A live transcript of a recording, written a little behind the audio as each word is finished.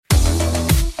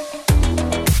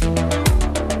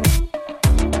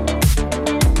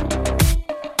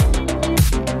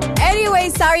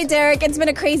Sorry, Derek. It's been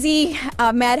a crazy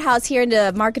madhouse here in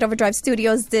the Market Overdrive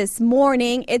studios this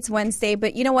morning. It's Wednesday,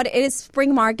 but you know what? It is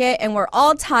spring market, and we're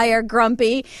all tired,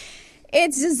 grumpy.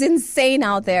 It's just insane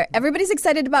out there. Everybody's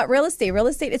excited about real estate. Real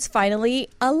estate is finally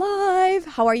alive.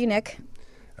 How are you, Nick?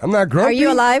 I'm not grumpy. Are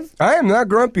you alive? I am not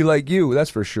grumpy like you,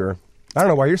 that's for sure. I don't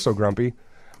know why you're so grumpy.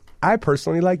 I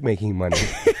personally like making money.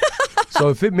 So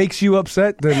if it makes you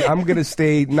upset, then I'm going to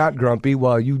stay not grumpy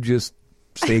while you just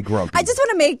stay grumpy. I just want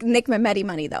to make Nick Mehmeti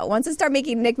money, though. Once I start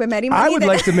making Nick Mehmeti money... I would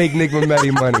like to make Nick Mehmeti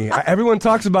money. Everyone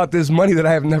talks about this money that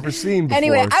I have never seen before.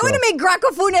 Anyway, I want to make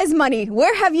Graco Funes money.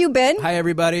 Where have you been? Hi,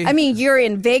 everybody. I mean, you're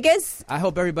in Vegas. I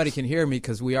hope everybody can hear me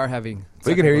because we are having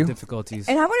We can hear you. difficulties.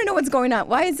 And I want to know what's going on.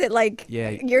 Why is it like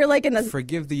you're like in the...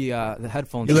 Forgive the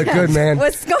headphones. You look good, man.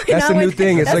 What's going That's on? a new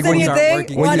thing. It's That's like a when new you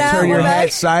thing. when you turn your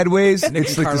hat sideways, Nick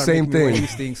it's and like the Carla same make me wear thing.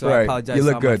 these things, so I Right. apologize You to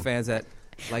look all my good. fans that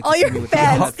like All to see me your with the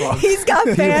fans. headphones. He's got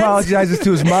fans. He apologizes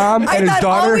to his mom I and his thought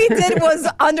daughter. all we did was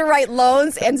underwrite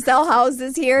loans and sell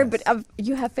houses here, but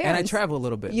you have fans. And I travel a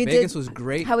little bit. You Vegas did. was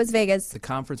great. How was Vegas? The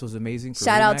conference was amazing. For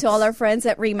Shout out RE/MAX. to all our friends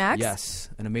at RE/MAX. Yes,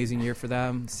 an amazing year for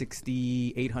them.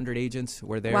 6,800 agents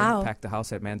were there. Wow. Packed the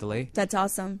house at Mandalay. That's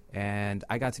awesome. And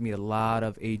I got to meet a lot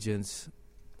of agents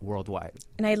worldwide.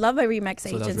 And I love my RE/MAX So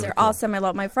that was agents. really They're cool. awesome. I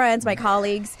love my friends, my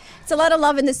colleagues. It's a lot of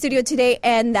love in the studio today,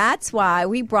 and that's why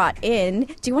we brought in...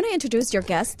 Do you want to introduce your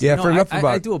guest? Yeah, No, for enough about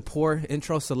I do a poor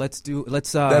intro, so let's.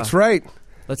 That's right.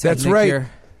 Let's That's have Nick right. here.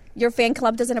 Your fan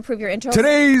club doesn't approve your intro?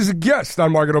 Today's guest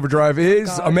on Market Overdrive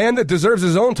is a man that deserves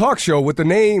his own talk show with the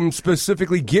name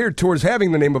specifically geared towards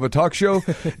having the name of a talk show,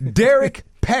 Derek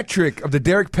Patrick of the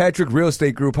Derek Patrick Real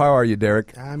Estate Group. How are you,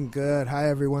 Derek? I'm good. Hi,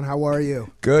 everyone. How are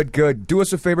you? Good, good. Do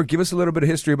us a favor. Give us a little bit of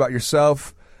history about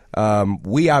yourself.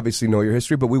 We obviously know your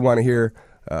history, but we want to hear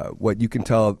what you can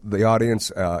tell the audience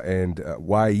and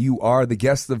why you are the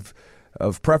guest of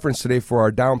preference today for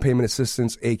our down payment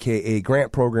assistance, a.k.a.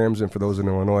 grant programs, and for those in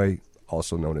Illinois,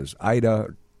 also known as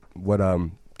IDA.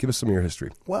 Give us some of your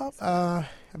history. Well,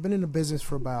 I've been in the business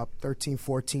for about 13,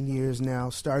 14 years now.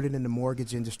 Started in the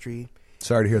mortgage industry.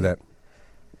 Sorry to hear that.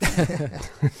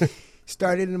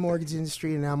 Started in the mortgage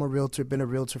industry, and now I'm a realtor. Been a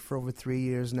realtor for over 3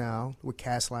 years now with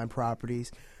Castline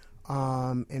Properties.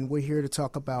 And we're here to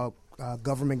talk about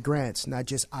government grants, not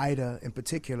just IDA in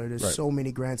particular. There's so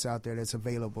many grants out there that's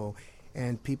available,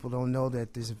 and people don't know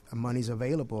that this money's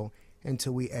available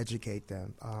until we educate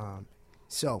them.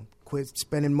 So quit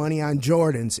spending money on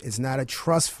Jordans. It's not a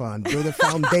trust fund. Build a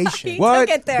foundation. He What?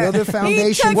 took it there. Build a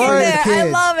foundation He for took it your there. I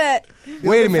kids. love it.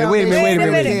 Wait a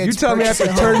minute. You tell me I have to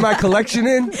turn my collection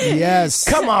in? Yes.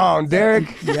 Come on, Derek.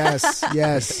 Yes.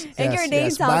 And your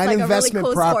name sounds Buy like a an really investment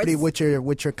cool property sports-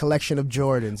 with your collection of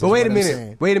Jordans. But is wait a what I'm minute.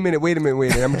 saying. Wait a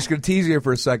minute. I'm just going to tease you here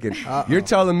for a second. You're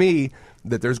telling me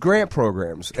that there's grant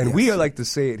programs, and we like to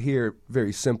say it here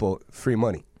very simple, free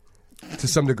money to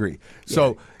some degree.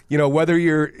 So,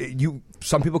 whether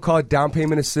some people call it down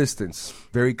payment assistance,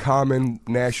 very common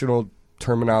national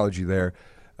terminology there.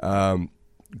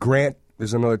 Grant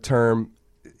is another term.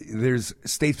 There's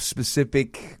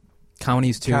state-specific,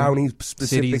 Counties too.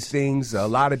 county-specific Cities. things, a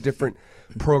lot of different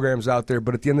programs out there.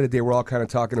 But at the end of the day, we're all kind of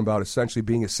talking about essentially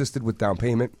being assisted with down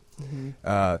payment.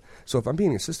 So if I'm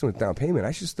being assisted with down payment,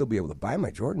 I should still be able to buy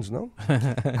my Jordans, no?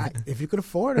 If you could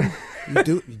afford them, you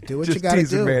do what Just you got to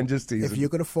teasing, do. man, just teasing. If you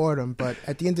could afford them. But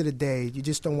at the end of the day, you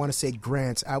just don't want to say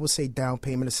grants. I would say down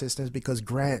payment assistance because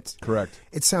grants, Correct.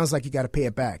 it sounds like you got to pay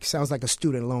it back. Sounds like a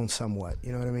student loan somewhat.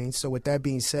 You know what I mean? So with that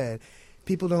being said,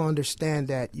 people don't understand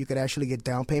that you could actually get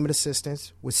down payment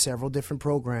assistance with several different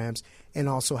programs and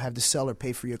also have the seller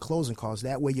pay for your closing costs.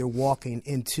 That way you're walking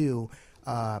into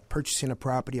purchasing a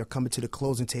property or coming to the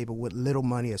closing table with little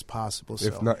money as possible.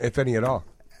 So If any at all.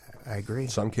 I agree. In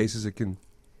some cases, it can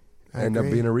I end up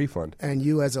agree. being a refund. And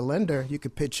you as a lender, you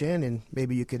could pitch in and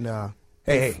maybe you can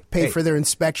Hey, pay for their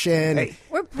inspection, Hey.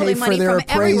 We're pay pulling for money their from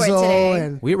everywhere appraisal. today.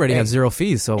 And We already have zero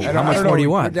fees, so how I much don't more know. do you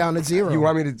we're want? down to zero. You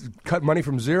want me to cut money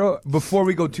from zero? Before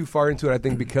we go too far into it, I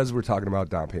think because we're talking about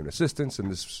down payment assistance and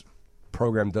this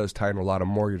program does tie in a lot of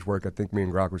mortgage work, I think me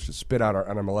and Grocko should spit out our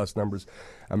NMLS numbers.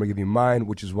 I'm going to give you mine,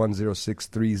 which is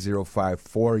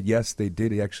 1063054. Yes, they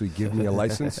did actually give me a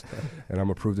license, and I'm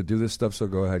approved to do this stuff, so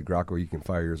go ahead, Grocko. You can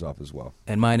fire yours off as well.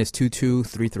 And mine is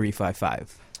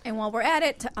 223355. And while we're at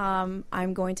it,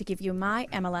 I'm going to give you my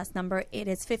MLS number. It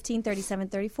is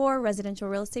 153734, residential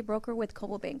real estate broker with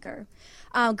Coldwell Banker.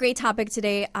 Great topic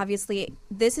today. Obviously,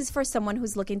 this is for someone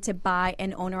who's looking to buy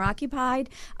an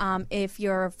owner-occupied. If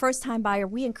you're a first-time buyer,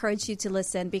 we encourage you to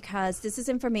listen because this is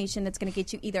information that's going to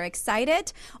get you either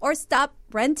excited or stop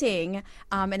renting,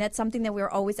 and that's something that we're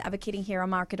always advocating here on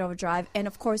Market Overdrive. And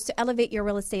of course, to elevate your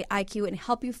real estate IQ and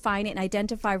help you find and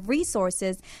identify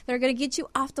resources that are going to get you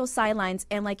off those sidelines.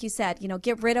 And like you said,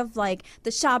 get rid of like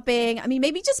the shopping. I mean,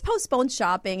 maybe just postpone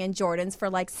shopping in Jordans for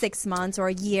like 6 months or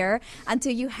a year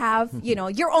until you have,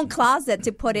 your own closet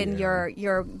to put in your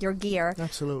gear.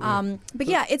 Absolutely. But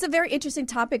yeah, it's a very interesting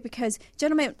topic because,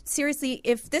 gentlemen, seriously,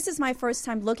 if this is my first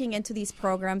time looking into these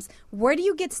programs, where do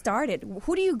you get started?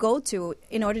 Who do you go to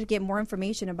in order to get more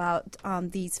information about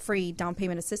these free down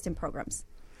payment assistance programs?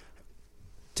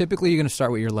 Typically, you're going to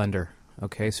start with your lender.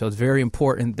 Okay, so it's very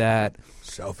important that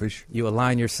you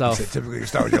align yourself. Typically, you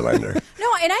start with your lender. No,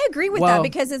 and I agree with that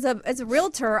because as a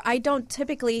realtor, I don't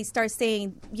typically start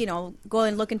saying, go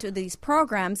and look into these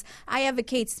programs. I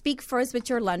advocate speak first with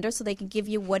your lender so they can give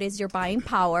you what is your buying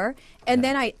power, and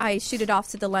then I shoot it off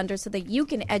to the lender so that you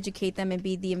can educate them and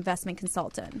be the investment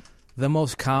consultant. The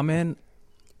most common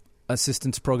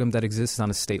assistance program that exists on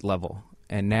a state level,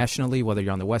 and nationally, whether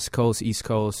you're on the West Coast, East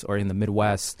Coast, or in the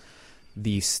Midwest,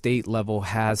 the state level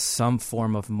has some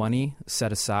form of money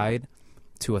set aside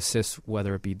to assist,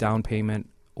 whether it be down payment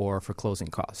or for closing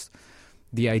costs.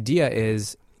 The idea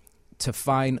is to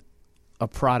find a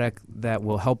product that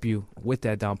will help you with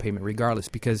that down payment regardless,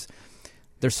 because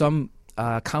there's some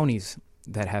counties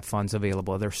that have funds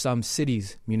available. There's some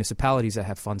cities, municipalities that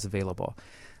have funds available.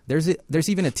 There's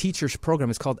even a teacher's program.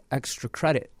 It's called Extra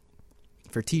Credit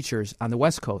for teachers on the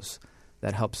West Coast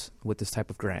that helps with this type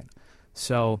of grant.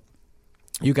 So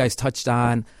you guys touched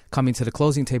on coming to the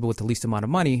closing table with the least amount of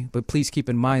money, but please keep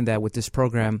in mind that with this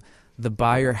program, the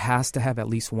buyer has to have at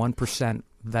least 1%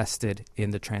 vested in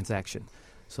the transaction.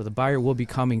 So the buyer will be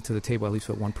coming to the table at least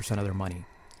with 1% of their money.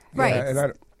 Right. Yeah,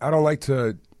 and I don't like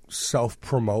to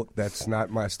self-promote. That's not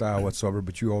my style whatsoever,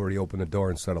 but you already opened the door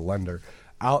instead of lender.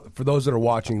 For those that are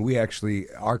watching,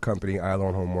 our company,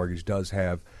 iLoan Home Mortgage, does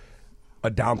have a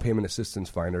down payment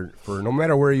assistance finder for no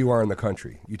matter where you are in the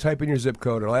country. You type in your zip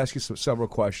code, it'll ask you several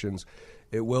questions.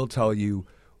 It will tell you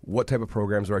what type of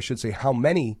programs, or I should say how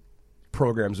many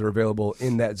programs are available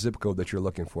in that zip code that you're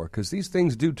looking for. Because these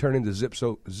things do turn into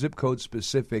zip code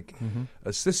specific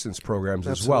assistance programs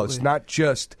as well. It's not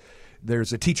just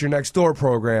there's a teacher next door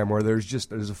program, or there's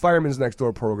a fireman's next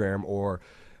door program, or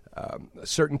a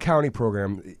certain county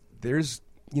program.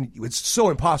 It's so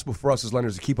impossible for us as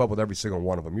lenders to keep up with every single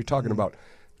one of them. You're talking about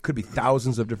could be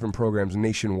thousands of different programs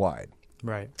nationwide.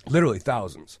 Right. Literally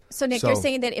thousands. So, Nick, you're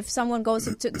saying that if someone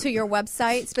goes to your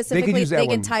website specifically, they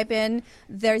can type in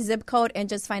their zip code and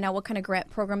just find out what kind of grant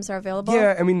programs are available?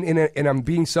 Yeah, I mean, and I'm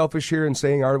being selfish here and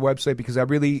saying our website because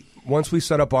once we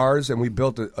set up ours and we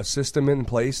built a system in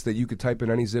place that you could type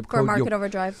in any zip code. For Market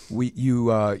Overdrive.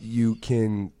 You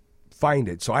can find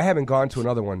it. So I haven't gone to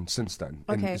another one since then.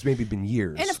 Okay. And it's maybe been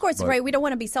years. And of course, right, we don't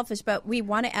want to be selfish, but we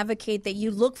want to advocate that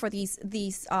you look for these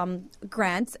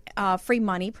grants, free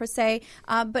money per se.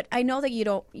 But I know that you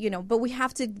don't, but we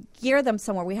have to gear them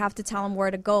somewhere. We have to tell them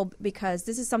where to go because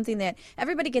this is something that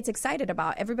everybody gets excited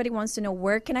about. Everybody wants to know,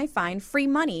 where can I find free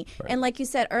money? Right. And like you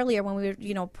said earlier when we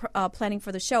were, planning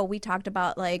for the show, we talked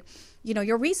about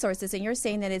your resources, and you're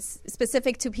saying that it's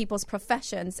specific to people's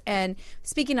professions. And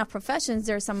speaking of professions,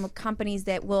 there are some companies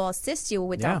that will assist you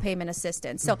with down payment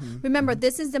assistance. So remember,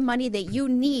 this is the money that you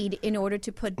need in order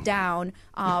to put down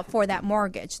for that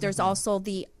mortgage. There's also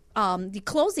the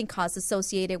closing costs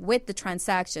associated with the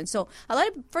transaction. So a lot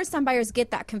of first-time buyers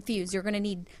get that confused. You're going to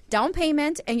need down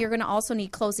payment, and you're going to also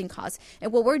need closing costs.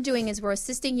 And what we're doing is we're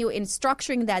assisting you in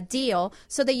structuring that deal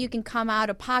so that you can come out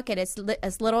of pocket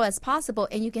as little as possible,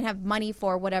 and you can have money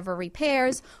for whatever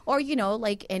repairs or,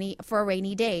 for a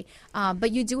rainy day.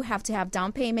 But you do have to have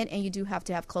down payment, and you do have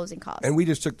to have closing costs. And we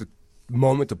just took the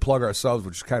moment to plug ourselves,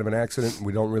 which is kind of an accident, and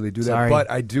we don't really do that. Sorry. But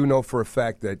I do know for a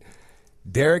fact that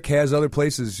Derek has other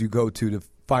places you go to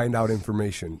find out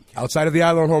information outside of the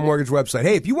iLoan Home Mortgage website.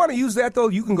 Hey, if you want to use that, though,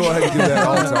 you can go ahead and do that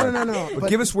all the time. No. But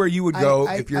give us where you would go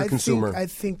if you're a consumer. I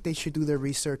think they should do their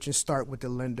research and start with the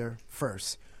lender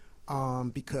first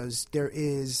because there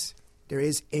is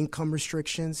income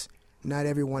restrictions. Not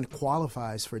everyone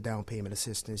qualifies for down payment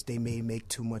assistance. They may make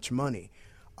too much money.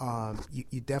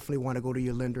 You definitely want to go to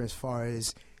your lender as far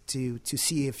as to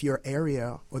see if your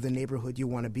area or the neighborhood you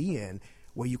want to be in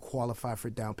where you qualify for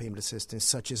down payment assistance,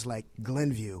 such as like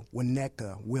Glenview,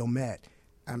 Winnetka, Wilmette.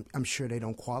 I'm sure they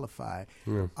don't qualify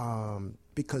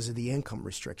because of the income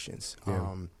restrictions.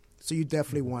 Yeah. So you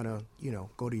definitely want to,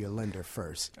 go to your lender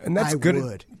first. And that's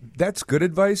would. That's good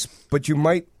advice, but you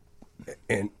might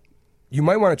want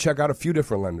to check out a few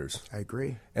different lenders. I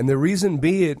agree. And the reason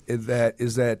is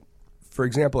that, for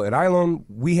example, at iLoan,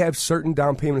 we have certain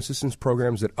down payment assistance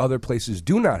programs that other places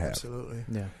do not have. Absolutely.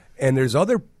 Yeah. And there's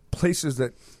other places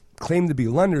that claim to be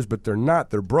lenders, but they're not.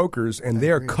 They're brokers, and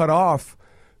they are cut off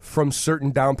from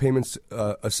certain down payments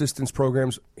assistance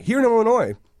programs. Here in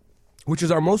Illinois, which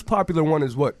is our most popular one,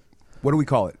 is what? What do we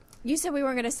call it? You said we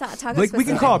weren't going to talk Like we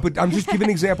can call it, but I'm just giving an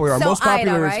example here. Our So most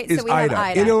popular IDA, right? is So we have IDA.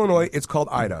 IDA. In Illinois, it's called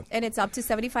IDA. And it's up to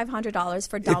 $7,500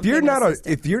 for down If you're payment not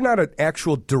assistance. if you're not an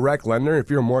actual direct lender, if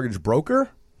you're a mortgage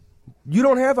broker, you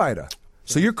don't have IDA.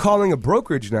 So you're calling a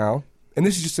brokerage now, and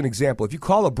this is just an example. If you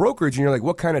call a brokerage and you're like,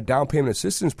 what kind of down payment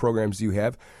assistance programs do you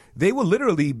have? They will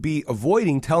literally be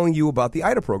avoiding telling you about the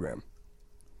IDA program.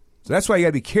 So that's why you got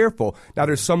to be careful. Now,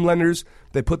 there's some lenders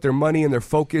that put their money and their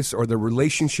focus or their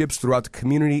relationships throughout the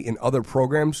community in other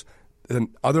programs. And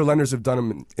other lenders have done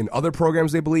them in other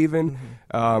programs they believe in.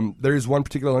 There is one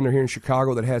particular lender here in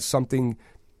Chicago that has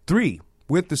three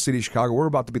with the city of Chicago. We're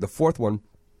about to be the fourth one,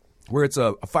 where it's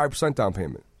a 5% down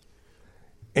payment.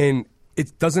 And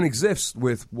it doesn't exist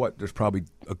with there's probably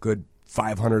a good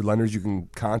 500 lenders you can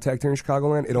contact here in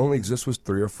Chicagoland. It only exists with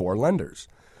 3 or 4 lenders.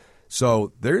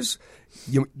 So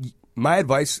my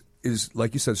advice is,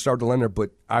 like you said, start with the lender, but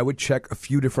I would check a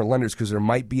few different lenders because there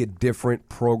might be a different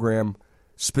program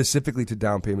specifically to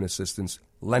down payment assistance,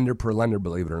 lender per lender,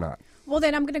 believe it or not. Well,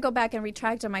 then I'm going to go back and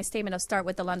retract on my statement of start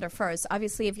with the lender first.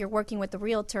 Obviously, if you're working with the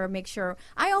realtor, make sure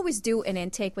I always do an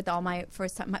intake with all my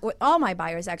with all my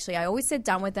buyers. Actually, I always sit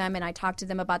down with them and I talk to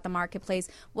them about the marketplace,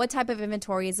 what type of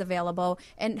inventory is available,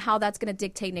 and how that's going to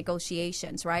dictate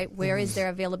negotiations. Right? Where is there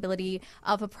availability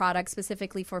of a product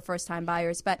specifically for first-time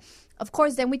buyers? But of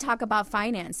course, then we talk about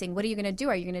financing. What are you going to do?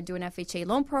 Are you going to do an FHA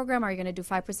loan program? Are you going to do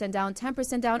 5% down,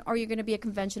 10% down, or are you going to be a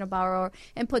conventional borrower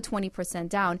and put 20%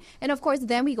 down? And of course,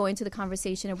 then we go into the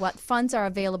conversation of what funds are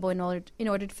available in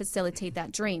order to facilitate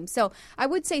that dream. So I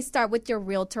would say start with your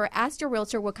realtor. Ask your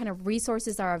realtor what kind of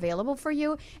resources are available for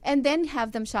you, and then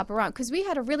have them shop around. Because we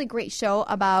had a really great show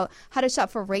about how to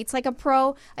shop for rates like a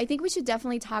pro. I think we should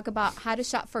definitely talk about how to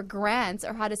shop for grants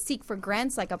or how to seek for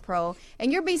grants like a pro.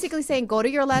 And you're basically saying go to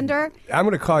your lender. I'm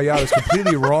going to call you out. It's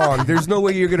completely wrong. There's no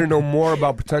way you're going to know more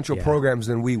about potential programs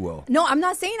than we will. No, I'm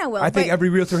not saying I will. I think every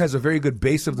realtor has a very good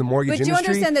base of the mortgage industry. But you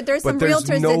understand that there's some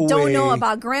realtors that don't know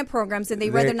about grant programs and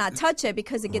they'd rather not touch it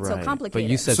because it gets so complicated. But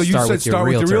you said so start with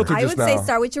your realtor. I would say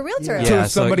start with your realtor. Yeah, to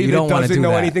somebody that doesn't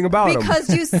know anything about them. Because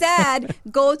you said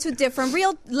go to different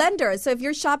real lenders. So if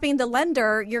you're shopping the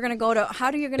lender, you're going to go to, how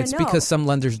are you going to know? It's because some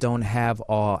lenders don't have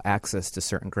all access to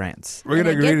certain grants. We're going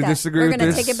to agree to disagree with this. We're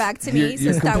going to take it back to me.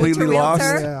 You're so start with your completely realtor.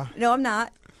 lost. Yeah. No, I'm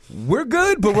not. We're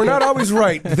good, but we're not always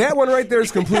right. That one right there is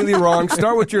completely wrong.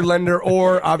 Start with your lender,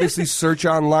 or obviously search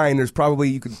online. There's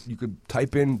probably you could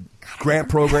type in grant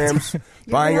programs,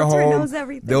 buying a home. Knows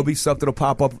everything. There'll be stuff that'll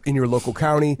pop up in your local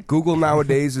county. Google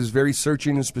nowadays is very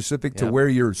searching and specific to where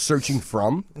you're searching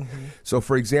from. So,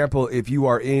 for example, if you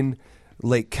are in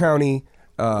Lake County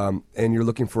and you're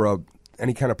looking for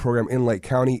any kind of program in Lake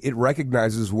County, it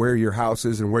recognizes where your house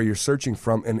is and where you're searching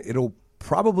from, and it'll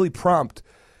probably prompt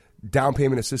down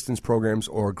payment assistance programs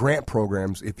or grant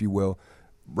programs, if you will,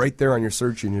 right there on your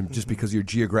search engine just because of your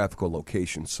geographical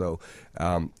location. So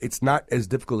it's not as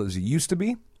difficult as it used to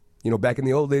be. You know, back in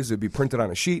the old days, it'd be printed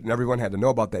on a sheet and everyone had to know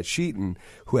about that sheet and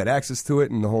who had access to it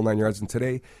and the whole 9 yards. And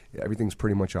today, everything's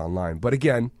pretty much online. But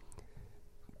again,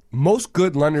 most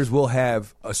good lenders will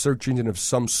have a search engine of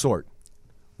some sort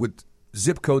with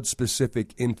zip code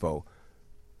specific info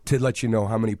to let you know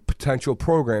how many potential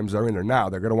programs are in there. Now,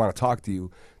 they're going to want to talk to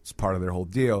you. It's part of their whole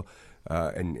deal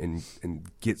and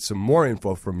get some more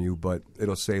info from you. But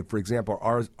it'll say, for example,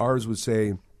 ours would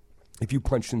say, if you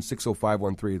punched in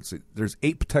 60513, there's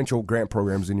 8 potential grant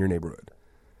programs in your neighborhood.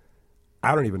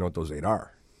 I don't even know what those 8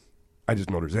 are. I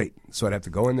just know there's 8. So I'd have to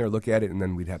go in there, look at it, and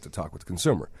then we'd have to talk with the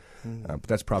consumer. But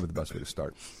that's probably the best way to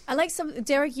start. I like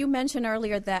Derek, you mentioned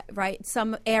earlier that, right,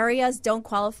 some areas don't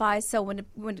qualify. So when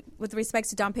with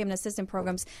respect to down payment assistance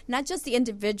programs, not just the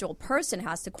individual person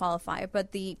has to qualify,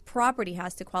 but the property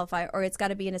has to qualify, or it's got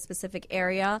to be in a specific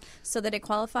area so that it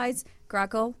qualifies.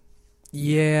 Graco?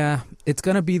 Yeah, it's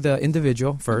going to be the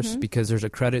individual first because there's a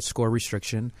credit score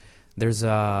restriction. There's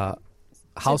a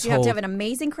household. So you have to have an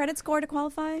amazing credit score to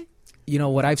qualify? You know,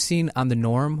 what I've seen on the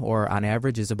norm or on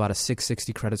average is about a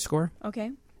 660 credit score.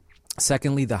 Okay.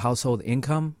 Secondly, the household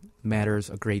income matters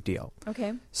a great deal.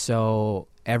 Okay. So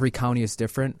every county is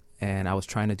different, and I was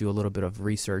trying to do a little bit of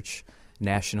research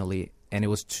nationally, and it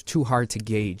was too hard to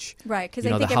gauge. Right, because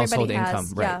I think the household income.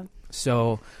 Right. Yeah.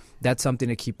 So that's something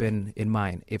to keep in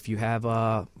mind. If you have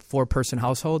a 4-person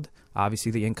household,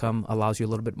 obviously the income allows you a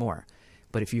little bit more.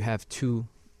 But if you have 2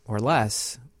 or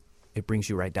less, it brings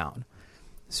you right down.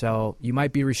 So you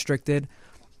might be restricted,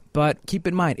 but keep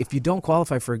in mind, if you don't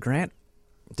qualify for a grant,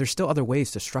 there's still other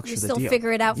ways to structure You the still deal.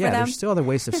 figure it out for Yeah, them? there's still other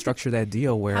ways to structure that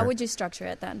deal where How would you structure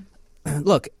it then?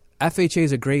 look, FHA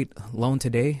is a great loan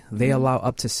today. They allow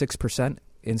up to 6%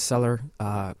 in seller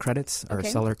credits or Okay.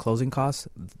 seller closing costs.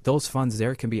 Those funds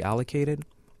there can be allocated.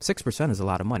 6% is a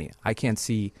lot of money. I can't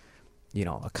see,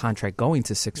 a contract going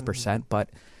to 6%, but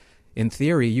in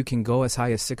theory, you can go as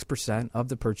high as 6% of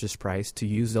the purchase price to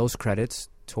use those credits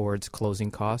towards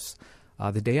closing costs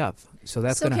the day of. So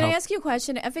that's So going to can help. I ask you a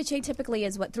question? FHA typically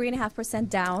is 3.5%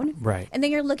 down, Right. and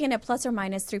then you're looking at plus or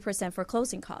minus 3% for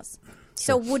closing costs.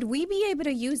 So would we be able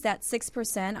to use that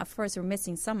 6%? Of course, we're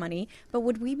missing some money, but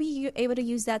would we be able to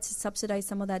use that to subsidize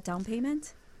some of that down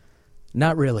payment?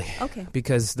 Not really. Okay.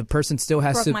 Because the person still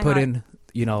has Broke to my put heart. in,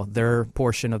 their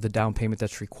portion of the down payment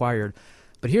that's required.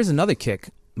 But here's another kick.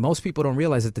 Most people don't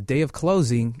realize that the day of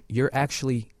closing, you're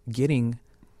actually getting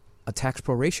a tax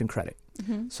proration credit.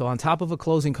 Mm-hmm. So on top of a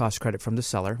closing cost credit from the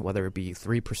seller, whether it be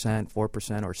 3%, 4%, or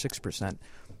 6%,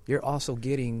 you're also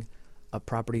getting a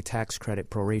property tax credit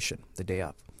proration the day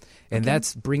of. And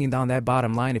that's bringing down that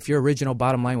bottom line. If your original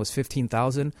bottom line was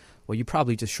 $15,000, well, you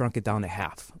probably just shrunk it down to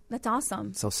half. That's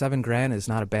awesome. So $7,000 is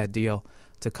not a bad deal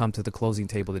to come to the closing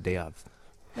table the day of.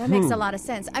 That makes a lot of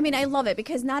sense. I mean, I love it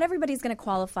because not everybody's going to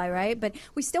qualify, right? But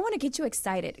we still want to get you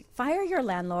excited. Fire your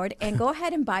landlord and go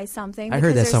ahead and buy something. I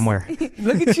heard that because somewhere.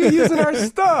 Look at you using our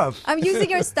stuff. I'm using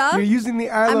your stuff. You're using the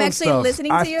Island I'm actually stuff.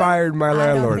 listening to you. I fired my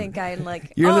landlord. I don't think I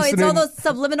like. You're it's all listening- those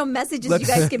subliminal messages you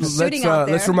guys keep shooting out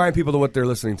there. Let's remind people of what they're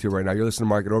listening to right now. You're listening to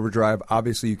Market Overdrive.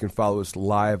 Obviously, you can follow us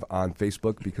live on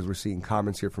Facebook because we're seeing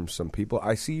comments here from some people.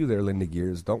 I see you there, Linda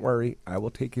Gears. Don't worry. I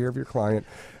will take care of your client.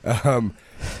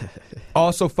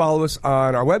 Also, follow us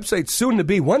on our website, soon to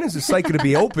be. When is the site going to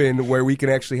be open where we can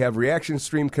actually have Reaction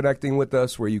Stream connecting with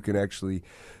us, where you can actually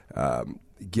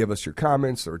give us your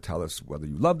comments or tell us whether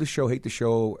you love the show, hate the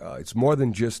show. It's more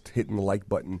than just hitting the like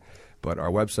button. But our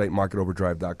website,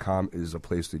 marketoverdrive.com, is a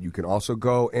place that you can also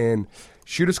go and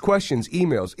shoot us questions,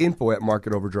 emails,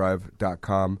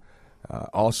 info@marketoverdrive.com.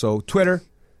 Also, Twitter,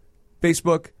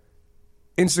 Facebook,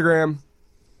 Instagram.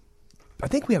 I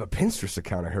think we have a Pinterest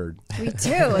account, I heard. We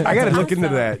do. I got to That's look into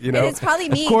awesome. that, And it's probably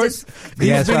me. Of course, just- these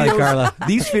Yeah, it's probably videos- Carla.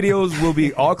 These videos will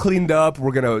be all cleaned up.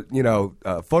 We're going to,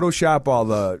 Photoshop all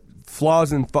the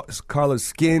flaws in Carla's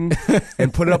skin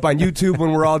and put it up on YouTube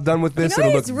when we're all done with this. You know,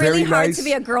 It'll it's look really very hard nice. to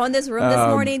be a girl in this room this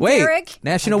morning, Wait, Derek.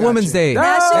 National I got Women's you. Day.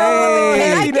 National Hey, Women's Day.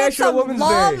 happy I get National some Women's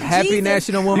love. Day. Happy Jesus.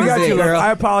 National You Women's got Day, you. girl.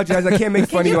 I apologize. I can't make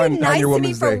fun Can of you you be on nice your to me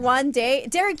Women's for Day. one day?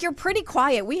 Derek, you're pretty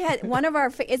quiet. We had one of our,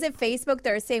 is it Facebook?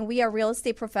 They're saying we are real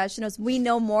estate professionals. We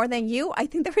know more than you. I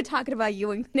think they were talking about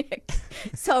you and Nick.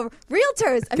 So,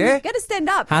 realtors, I mean, Okay. you got to stand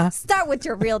up. Huh? Start with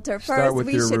your realtor first. Start with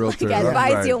we your should realtor.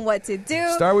 advise Right. you on what to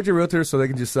do. Start with your realtor so they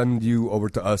can just send you over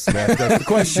to us and ask us the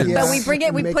questions. Yeah. But we bring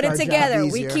it, we Make put our it job together. We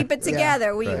easier. keep it Yeah.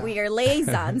 together. Right. We are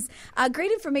liaisons.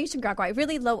 Great information, Greco. I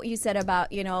really love what you said about,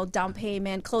 down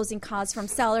payment, closing costs from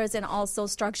sellers, and also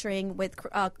structuring with,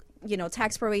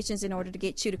 tax prorations in order to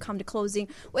get you to come to closing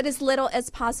with as little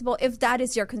as possible. If that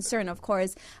is your concern, of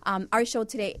course. Our show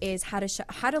today is how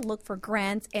to look for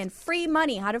grants and free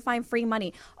money, how to find free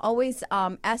money. Always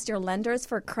ask your lenders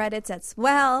for credits as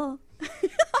well.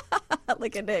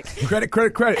 Look at Nick. Credit.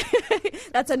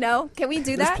 That's a no. Can we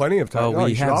do There's that? plenty of time. Oh, No,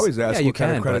 we you should have- always ask yeah, you what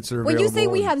kind of can, credits but- are When available. you say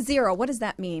we and- have zero, what does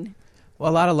that mean?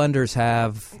 Well, a lot of lenders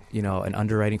have, an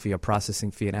underwriting fee, a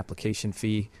processing fee, an application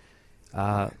fee.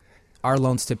 Our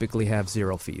loans typically have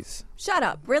zero fees. Shut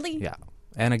up. Really? Yeah.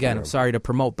 And again, I'm sorry to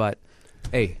promote, but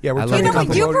hey, Yeah, we're I turning love You the know into what?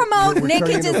 company. You Promote it. promote. We're Nick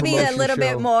turning can into just a be a promotion little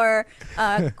bit show. more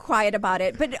quiet about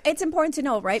it. But it's important to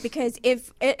know, right? Because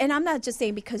and I'm not just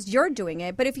saying because you're doing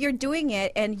it, but if you're doing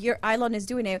it and your iLoan is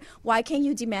doing it, why can't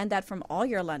you demand that from all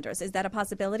your lenders? Is that a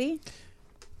possibility?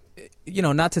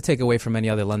 Not to take away from any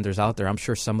other lenders out there. I'm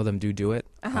sure some of them do it.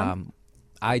 Uh-huh.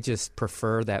 I just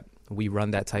prefer that we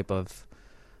run that type of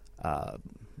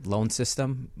loan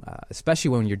system, especially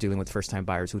when you're dealing with first-time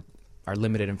buyers who are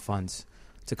limited in funds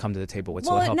to come to the table with.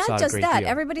 So it Well, helps not out a just great that. deal.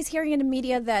 Everybody's hearing in the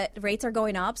media that rates are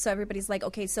going up, so everybody's like,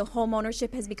 okay, so home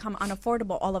ownership has become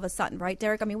unaffordable all of a sudden, right,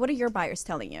 Derek? I mean, what are your buyers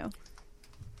telling you?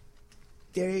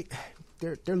 They're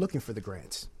looking for the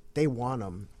grants. They want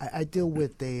them. I deal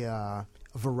with a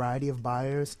variety of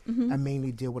buyers. I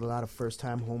mainly deal with a lot of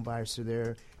first-time home buyers. So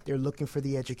they're looking for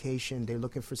the education. They're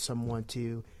looking for someone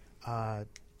to,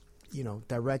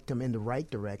 direct them in the right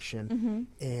direction.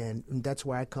 And that's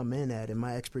where I come in at. And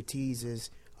my expertise is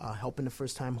helping the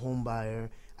first-time home buyer.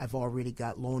 I've already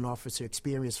got loan officer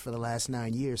experience for the last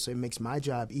 9 years, so it makes my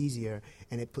job easier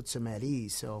and it puts them at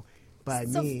ease. So by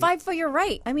So me. fight for your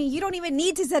right. I mean, you don't even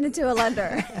need to send it to a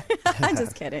lender. I'm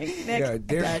just kidding, Nick.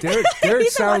 Yeah, Derek He's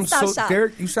a sounds one-stop so. shop.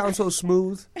 Derek, you sound so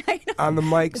smooth on the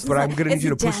mics, but I'm going to need you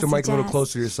to push the mic a little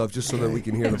closer to yourself, just so that we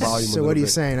can hear the volume. So a what are you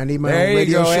bit. saying? I need my There own you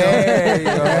radio go. show. There you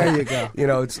go. There you go. You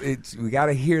know, it's we got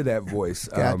to hear that voice.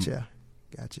 Gotcha.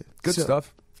 Good So-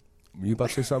 stuff. You about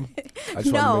to say something? I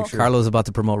just No. want to make sure. Carlo's about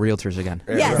to promote realtors again.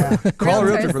 Yes. Call a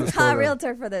realtor for this Call a program.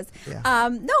 realtor for this. Yeah.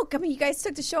 No, I mean, you guys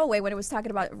took the show away when it was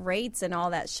talking about rates and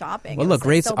all that shopping. Well, It look, was, like,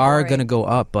 rates so are boring. going to go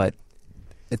up, but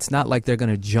it's not like they're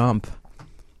going to jump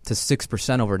to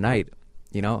 6% overnight.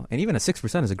 You know, and even a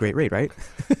 6% is a great rate, right?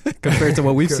 Compared to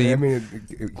what we've seen. I mean, it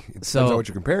depends So- on what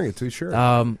you're comparing it to. Sure,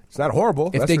 If it's not horrible.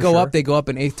 they that's for go sure. up, they go up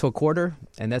an eighth to a quarter,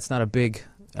 and that's not a big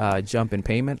jump in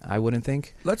payment, I wouldn't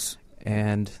think. Let's.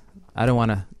 And I don't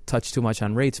want to touch too much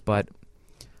on rates, but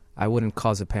I wouldn't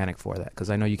cause a panic for that because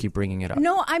I know you keep bringing it up.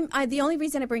 No, the only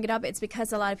reason I bring it up is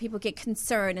because a lot of people get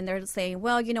concerned and they're saying,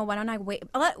 well, you know, why don't I wait?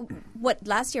 What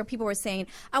last year people were saying,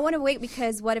 I want to wait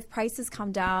because what if prices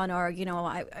come down, or, you know,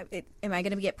 am I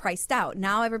going to get priced out?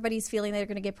 Now everybody's feeling they're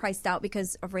going to get priced out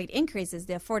because of rate increases.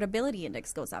 The affordability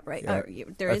index goes up, right? Yeah.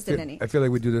 There isn't any. I feel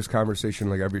like we do this conversation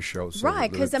like every show. So Right,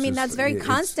 because I mean that's very it's-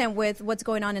 constant with what's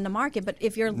going on in the market. But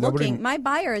if you're Nobody- looking, my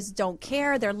buyers don't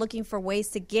care. They're looking for ways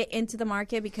to get into the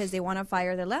market because they want to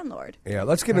fire their landlord. Yeah,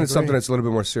 let's get into something that's a little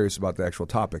bit more serious about the actual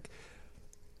topic.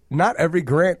 Not every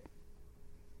grant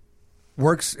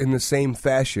works in the same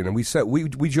fashion, and we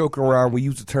joke around. We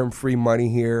use the term free money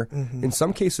here. Mm-hmm. In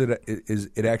some cases,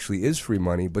 it actually is free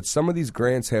money, but some of these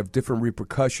grants have different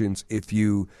repercussions if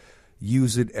you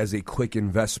use it as a quick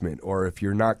investment or if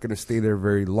you're not going to stay there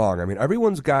very long. I mean,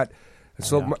 everyone's got.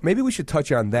 So maybe we should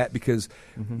touch on that because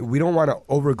we don't want to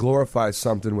over glorify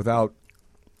something without.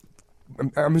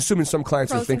 I'm assuming some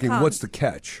clients Pros are and thinking, cons. "What's the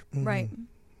catch?" Right.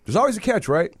 There's always a catch,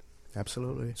 right?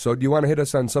 Absolutely. So do you want to hit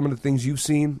us on some of the things you've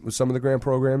seen with some of the grant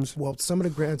programs? Well, some of the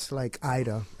grants like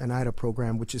IDA, an IDA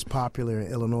program, which is popular in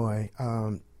Illinois,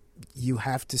 you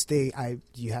have to stay.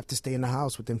 You have to stay in the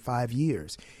house within 5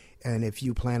 years, and if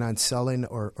you plan on selling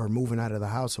or moving out of the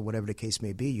house or whatever the case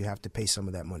may be, you have to pay some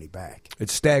of that money back. It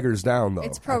staggers down, though.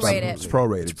 It's prorated. It's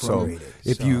prorated. It's prorated. So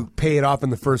if So- you pay it off in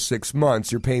the first 6 months,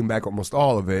 you're paying back almost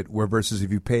all of it, where versus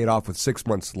if you pay it off with 6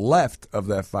 months left of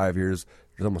that 5 years,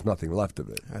 there's almost nothing left of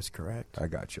it. That's correct. I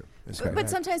got you. But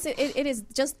sometimes it is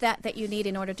just that you need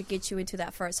in order to get you into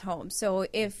that first home. So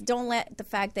don't let the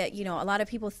fact that, you know, a lot of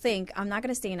people think, I'm not going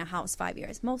to stay in a house 5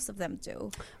 years. Most of them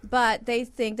do. But they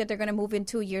think that they're going to move in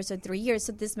 2 years or 3 years,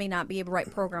 so this may not be a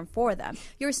right program for them.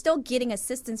 You're still getting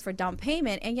assistance for down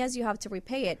payment, and yes, you have to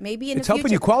repay it. Maybe in It's the helping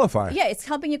future, you qualify. Yeah, it's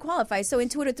helping you qualify. So in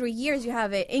 2 to 3 years, you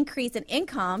have an increase in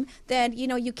income, then, you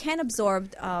know, you can absorb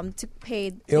to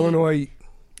pay Illinois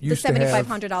the used to have.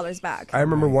 $7,500 back. I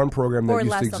remember one program that Or used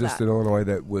to less of exist that. in Illinois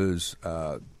that was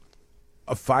a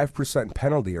 5%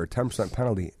 penalty or 10%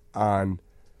 penalty on.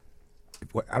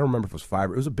 I don't remember if it was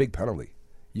 5. It was a big penalty.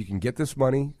 You can get this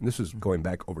money, and this is going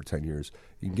back over 10 years.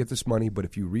 You can get this money, but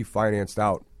if you refinanced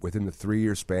out within the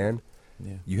 3-year span,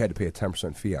 you had to pay a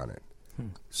 10% fee on it.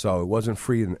 So it wasn't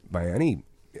free by any.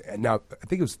 Now, I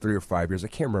think it was 3 or 5 years. I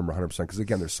can't remember 100% because,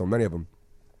 again, there's so many of them.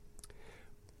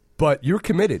 But you're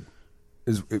committed.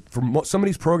 For some of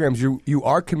these programs, you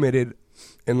are committed,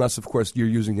 unless, of course, you're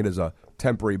using it as a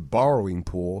temporary borrowing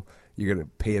pool. You're going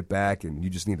to pay it back, and you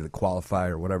just need to qualify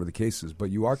or whatever the case is. But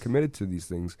you are committed to these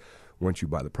things once you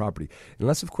buy the property.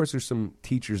 Unless, of course, there's some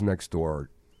teachers next door,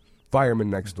 firemen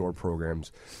next door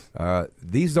programs.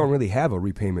 These don't really have a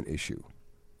repayment issue.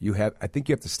 I think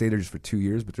you have to stay there just for 2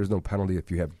 years, but there's no penalty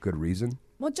if you have good reason.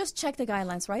 Well, just check the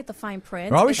guidelines, right? The fine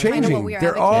print. They're always It's kind of what changing. we are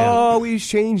They're advocating. always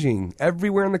changing.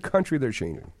 Everywhere in the country, they're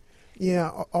changing. Yeah.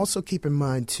 Also, keep in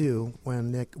mind too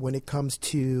when it comes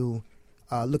to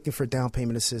looking for down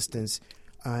payment assistance,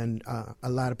 and a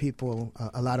lot of people,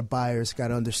 a lot of buyers, got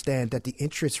to understand that the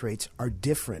interest rates are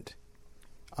different.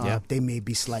 They may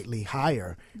be slightly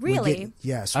higher. Really?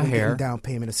 Yes. A We're hair. getting down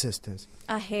payment assistance.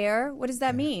 A hair? What does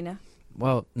that mean?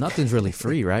 Well, nothing's really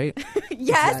free, right?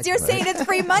 Yes, you're saying it's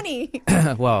free money.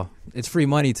 Well, it's free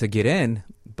money to get in,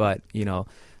 but, you know,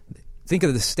 think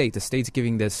of the state. The state's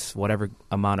giving this whatever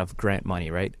amount of grant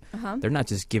money, right? They're not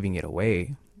just giving it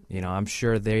away. You know, I'm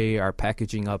sure they are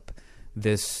packaging up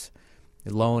this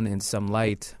loan in some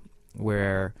light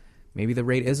where maybe the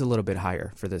rate is a little bit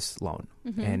higher for this loan,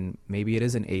 and maybe it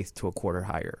is an eighth to a quarter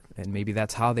higher, and maybe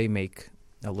that's how they make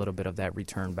a little bit of that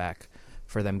return back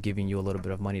for them giving you a little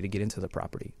bit of money to get into the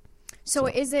property. So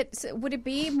would it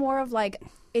be more of like,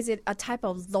 is it a type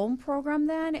of loan program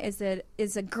then? Is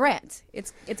a grant?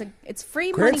 It's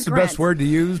free money. Grant's the best word to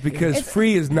use because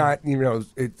free is not, we're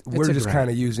a just grant. kind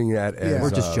of using that as...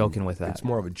 We're just joking with that. It's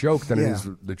more of a joke than it is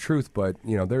the truth, but,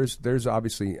 there's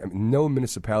obviously no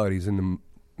municipalities in the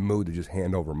mood to just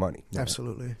hand over money.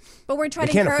 Absolutely. But we're trying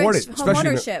They to can't afford encourage it, especially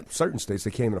in homeownership. certain states.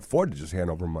 They can't even afford to just hand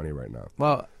over money right now.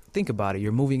 Well, think about it.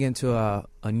 You're moving into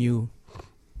a new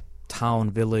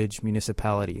town, village,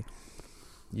 municipality.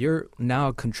 You're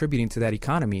now contributing to that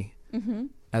economy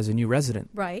as a new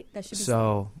resident. Right. That should be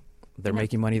So they're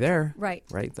making money there. Right.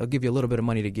 Right. They'll give you a little bit of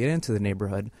money to get into the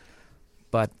neighborhood,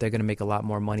 but they're going to make a lot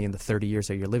more money in the 30 years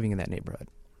that you're living in that neighborhood,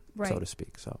 so to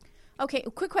speak. So. Okay,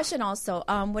 quick question also.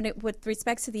 With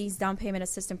respect to these down payment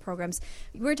assistance programs,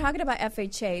 we're talking about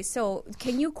FHA. So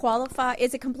can you qualify?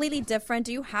 Is it completely different?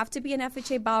 Do you have to be an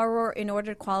FHA borrower in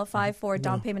order to qualify for a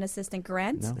down payment assistance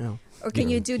grant? No. Or can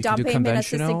you do You down can do payment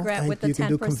assistance grant with the 10%? You can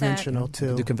do conventional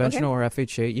too. Do conventional or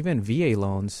FHA, even VA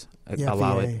loans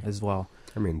allow VA. it as well.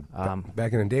 I mean,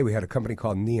 back in the day, we had a company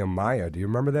called Nehemiah. Do you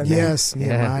remember that Yes, name?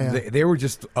 Nehemiah. They were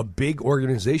just a big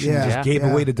organization that Yeah. just gave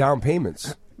Yeah. away the down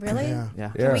payments. Really? Yeah.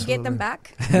 Yeah. Can we get them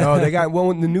back? No,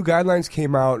 when the new guidelines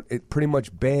came out, it pretty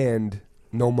much banned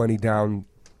no money down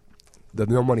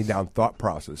thought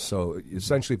process. So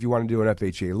essentially, if you want to do an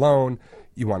FHA loan,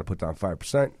 you want to put down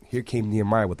 5%. Here came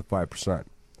Nehemiah with the 5%.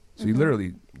 So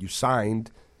you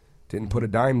signed, didn't put a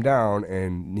dime down,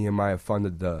 and Nehemiah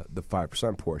funded the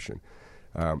 5% portion.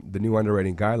 The new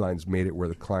underwriting guidelines made it where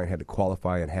the client had to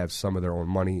qualify and have some of their own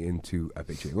money into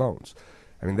FHA loans.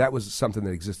 I mean, that was something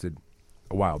that existed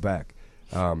a while back.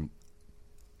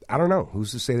 I don't know.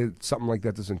 Who's to say that something like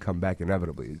that doesn't come back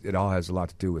inevitably? It all has a lot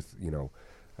to do with,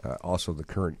 also the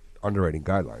current underwriting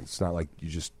guidelines. It's not like you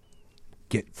just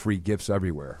get free gifts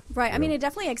everywhere. Right. I mean, it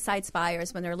definitely excites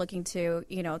buyers when they're looking to,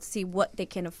 see what they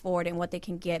can afford and what they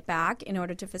can get back in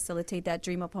order to facilitate that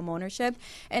dream of homeownership.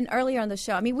 And earlier on the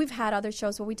show, I mean, we've had other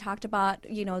shows where we talked about,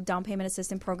 down payment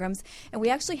assistance programs, and we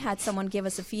actually had someone give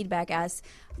us a feedback as,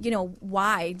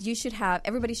 why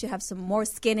everybody should have some more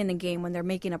skin in the game when they're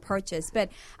making a purchase. But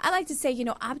I like to say,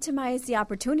 optimize the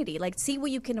opportunity, like see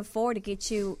what you can afford to get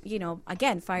you,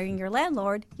 again, firing your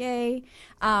landlord. Yay.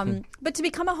 But to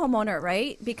become a homeowner, right?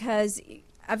 Because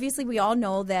obviously we all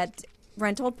know that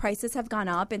rental prices have gone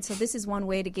up, and so this is one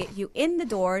way to get you in the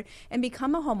door and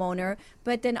become a homeowner.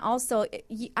 But then also,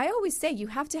 I always say you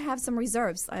have to have some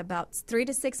reserves, about 3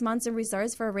 to 6 months in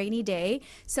reserves for a rainy day.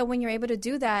 So when you're able to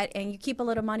do that and you keep a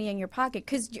little money in your pocket,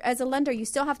 because as a lender, you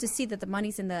still have to see that the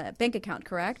money's in the bank account,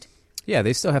 correct? Yeah,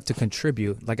 they still have to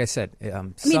contribute. Like I said, they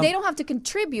don't have to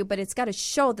contribute, but it's got to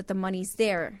show that the money's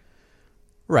there.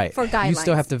 Right. For guidelines. You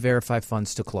still have to verify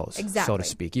funds to close, Exactly. so to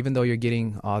speak. Even though you're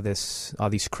getting all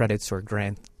these credits or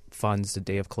grant funds the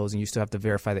day of closing, you still have to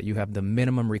verify that you have the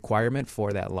minimum requirement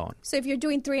for that loan. So if you're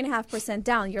doing 3.5%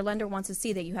 down, your lender wants to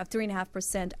see that you have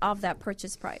 3.5% of that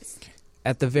purchase price.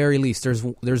 At the very least,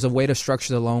 there's a way to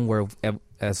structure the loan where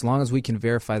as long as we can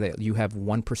verify that you have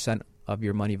 1% of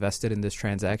your money vested in this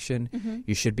transaction,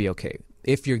 you should be okay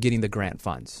if you're getting the grant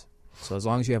funds. So as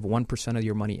long as you have 1% of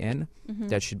your money in,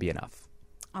 that should be enough.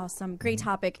 Awesome. Great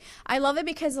topic. I love it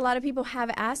because a lot of people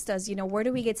have asked us, where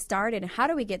do we get started and how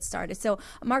do we get started? So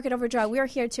Market Overdrive, we are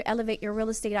here to elevate your real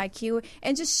estate IQ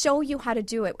and just show you how to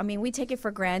do it. I mean, we take it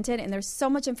for granted, and there's so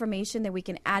much information that we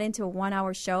can add into a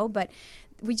 1-hour show, but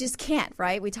we just can't,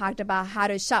 right? We talked about how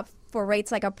to shop for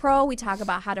rates like a pro. We talk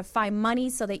about how to find money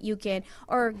so that you can,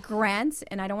 or grants,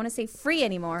 and I don't want to say free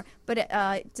anymore, but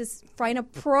just find a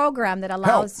program that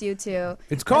allows you to.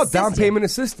 It's called assist down you. payment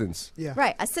assistance. Yeah.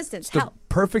 Right, assistance, It's the help.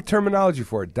 perfect terminology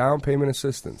for it, down payment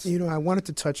assistance. I wanted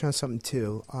to touch on something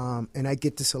too, and I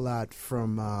get this a lot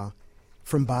from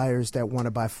buyers that want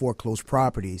to buy foreclosed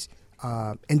properties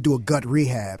and do a gut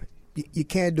rehab. You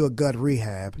can't do a gut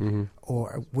rehab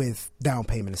or with down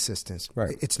payment assistance.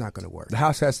 Right. It's not going to work. The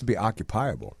house has to be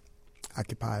occupiable.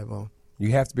 Occupiable.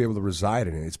 You have to be able to reside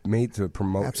in it. It's made to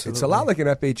promote. Absolutely. It's a lot like an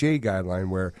FHA guideline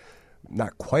where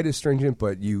not quite as stringent,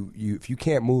 but you if you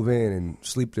can't move in and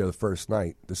sleep there the first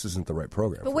night, this isn't the right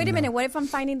program. But wait a minute, what if I'm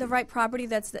finding the right property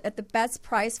that's at the best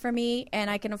price for me and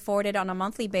I can afford it on a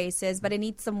monthly basis, but it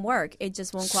needs some work? It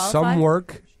just won't qualify? Some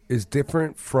work is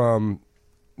different from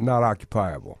not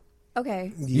occupiable.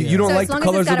 Okay. You don't So like as the long as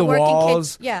colors it's of got the a working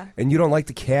walls, yeah. and you don't like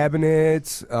the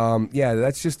cabinets.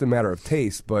 That's just a matter of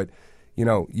taste. But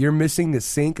you're missing the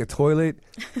sink, a toilet.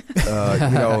 You're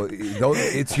not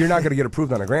going to get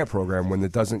approved on a grant program when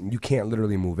you can't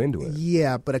literally move into it.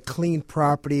 Yeah, but a clean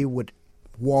property with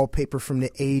wallpaper from the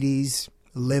 80s,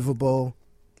 livable.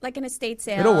 Like an estate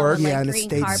sale. It'll work. Like Yeah, an green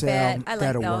estate carpet. sale. I like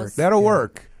That'll those. work. That'll Yeah.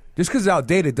 work. Just because it's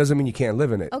outdated doesn't mean you can't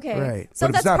live in it. Okay. Right. So But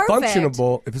if that's it's not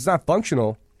perfect. if it's not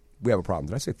functional, we have a problem.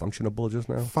 Did I say functionable just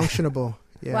now? Functionable.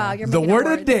 Yeah. Wow, you're The making word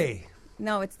up of the day.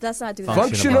 No, let's not do that.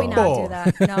 Functionable. Can we not do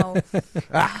that? No,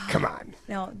 Come on.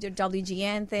 no. Your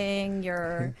WGN thing,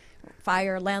 your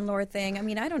fire landlord thing. I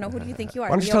mean, I don't know. Who do you think you are?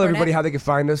 Why don't you Leo tell Burnett? everybody how they can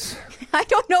find us? I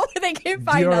don't know where they can find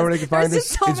us. Do you know where they can find There's us?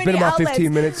 just so It's many been about outlets.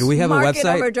 15 minutes. Do we have a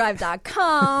website?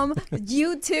 MarketOverdrive.com,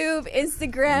 YouTube,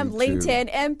 Instagram, YouTube. LinkedIn,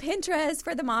 and Pinterest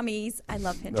for the mommies. I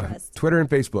love Pinterest. Twitter and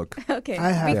Facebook. Okay,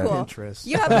 I have be cool. Pinterest.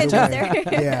 You have Pinterest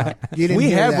there? Yeah. You didn't We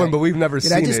hear have that. one, but we've never Did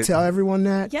seen I just it. tell everyone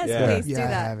that? Yes, Yeah. please do Yeah, I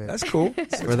that. have it. That's cool.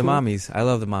 For the mommies. I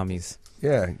love the mommies.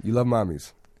 Yeah, you love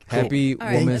mommies. Happy All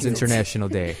right. Women's Thank you. International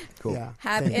Day. Cool. Yeah.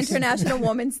 Happy Thanks. International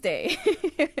Women's Day.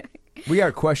 We got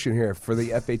a question here for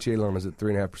the FHA loan. Is it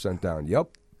 3.5% down? Yep.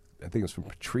 I think it's from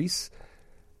Patrice.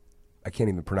 I can't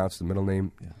even pronounce the middle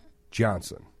name.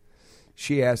 Johnson.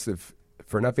 She asked if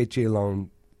for an FHA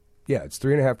loan, yeah, it's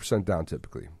 3.5% down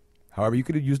typically. However, you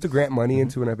could use the grant money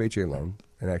into an FHA loan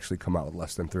and actually come out with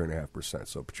less than 3.5%.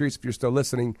 So, Patrice, if you're still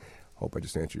listening, hope I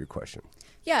just answered your question.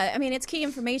 Yeah, I mean, it's key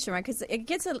information, right? Because it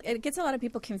gets a lot of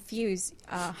people confused.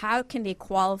 How can they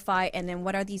qualify, and then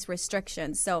what are these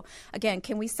restrictions? So, again,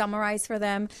 can we summarize for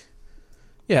them?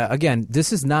 Yeah, again,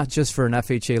 this is not just for an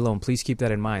FHA loan. Please keep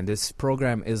that in mind. This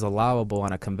program is allowable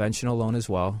on a conventional loan as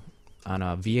well, on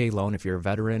a VA loan if you're a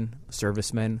veteran, a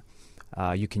serviceman.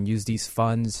 You can use these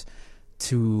funds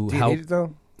to Do you help. need it,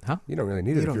 though? Huh? You don't really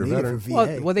need You it if don't you're a need it veteran. for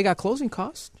VA. Well, they got closing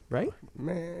costs, right?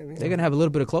 Man, They're going to have a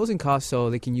little bit of closing costs, so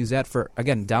they can use that for,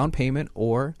 again, down payment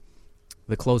or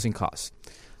the closing costs.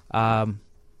 And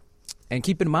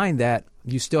keep in mind that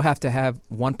you still have to have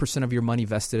 1% of your money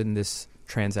vested in this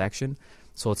transaction.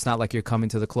 So it's not like you're coming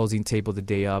to the closing table the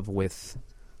day of with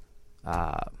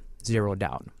zero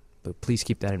down. But please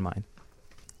keep that in mind.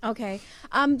 Okay.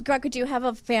 Greco, do you have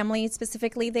a family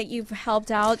specifically that you've helped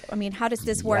out? I mean, how does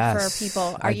this work Yes, for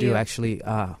people? I do actually.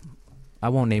 I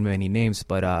won't name any names,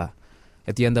 but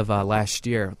at the end of last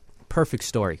year, perfect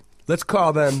story. Let's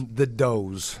call them the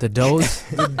Does. The Does.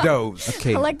 The Does.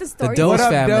 Okay. I like the story. The Does What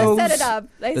up, family. Does? Let's set it up.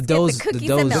 Let's The get Does- the the cookies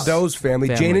Does- and The milk. Does family.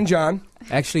 Jane and John.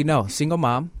 Actually, no. Single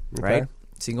mom, right? Okay.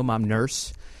 Single mom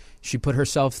nurse. She put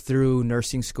herself through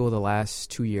nursing school the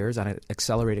last 2 years on an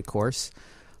accelerated course.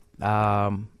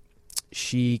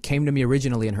 She came to me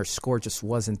originally, and her score just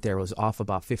wasn't there. It was off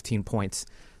about 15 points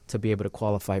to be able to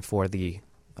qualify for the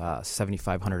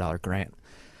 $7,500 grant.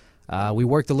 We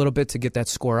worked a little bit to get that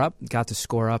score up, got the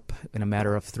score up in a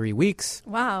matter of 3 weeks.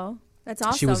 Wow. That's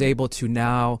awesome. She was able to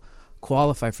now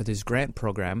qualify for this grant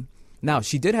program. Now,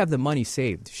 she did have the money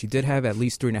saved. She did have at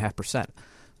least 3.5%.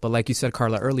 But like you said,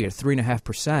 Carla, earlier,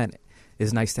 3.5%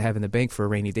 is nice to have in the bank for a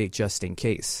rainy day just in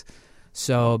case.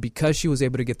 So because she was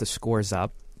able to get the scores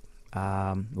up,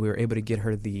 we were able to get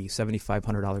her the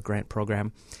 $7,500 grant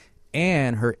program.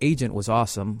 And her agent was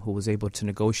awesome, who was able to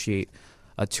negotiate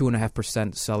a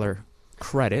 2.5% seller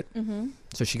credit. Mm-hmm.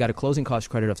 So she got a closing cost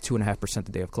credit of 2.5%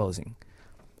 the day of closing.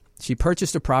 She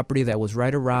purchased a property that was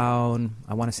right around,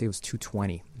 I want to say it was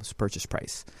 $220, was the purchase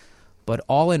price. But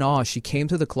all in all, she came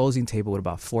to the closing table with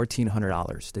about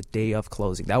 $1,400 the day of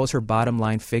closing. That was her bottom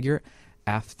line figure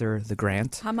after the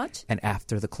grant How much? and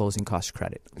after the closing cost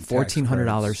credit. And tax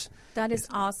 $1,400. credits. That is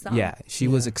awesome. Yeah, she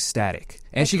was ecstatic.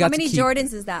 And she How got many to keep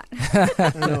Jordans is that?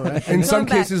 I know, right? In some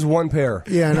back. cases, one pair.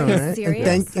 Yeah, I know, Are you right?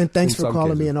 serious? And thanks In for some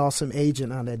calling me cases. an awesome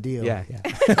agent on that deal. Yeah.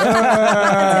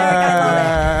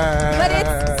 But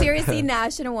it's seriously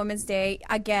National Women's Day.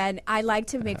 Again, I like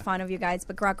to make fun of you guys,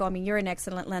 but Greco, I mean, you're an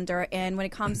excellent lender. And when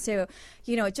it comes to,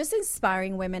 just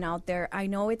inspiring women out there, I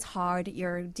know it's hard.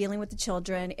 You're dealing with the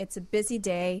children. It's a busy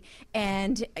day,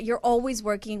 and you're always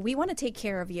working. We want to take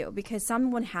care of you because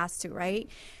someone has to, right?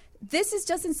 This is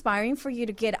just inspiring for you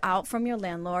to get out from your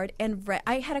landlord. And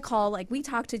I had a call, we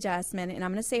talked to Jasmine, and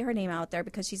I'm going to say her name out there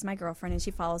because she's my girlfriend and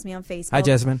she follows me on Facebook. Hi,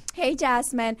 Jasmine. Hey,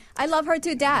 Jasmine. I love her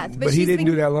to death. But he she's didn't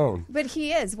been- do that loan. But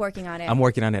he is working on it. I'm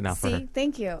working on it now for See, her.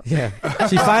 thank you. Yeah.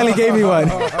 She finally gave me one.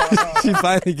 She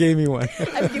finally gave me one.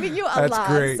 I'm giving you a That's lot,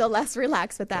 great. so let's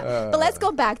relax with that. But let's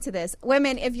go back to this.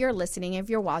 Women, if you're listening,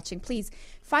 if you're watching, please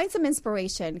find some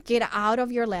inspiration. Get out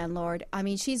of your landlord. I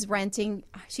mean, she's renting.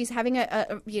 She's having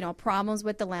problems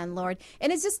with the landlord,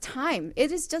 and it's just time. It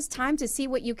is just time to see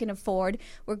what you can afford.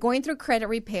 We're going through credit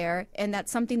repair, and that's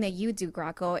something that you do,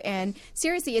 Greco. And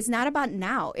seriously, it's not about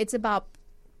now. It's about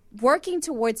working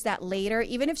towards that later.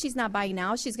 Even if she's not buying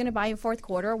now, she's going to buy in fourth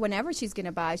quarter, whenever she's going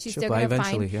to buy. She's She'll still buy going to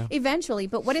eventually, find yeah. eventually.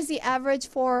 But what is the average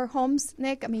for homes,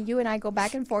 Nick? I mean, you and I go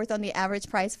back and forth on the average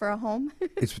price for a home.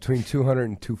 It's between 200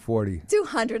 and 240.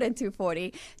 200 and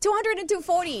 240. 200 and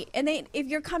 240. And then if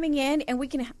you're coming in and we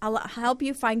can help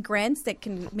you find grants that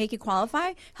can make you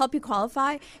qualify, help you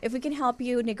qualify, if we can help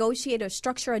you negotiate or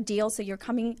structure a deal so you're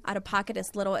coming out of pocket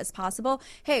as little as possible.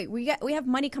 Hey, we have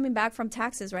money coming back from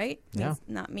taxes, right? Yeah. It's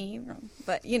not me,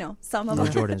 but some of No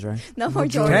them. Jordans, right? No more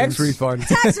Jordans. Tax refund.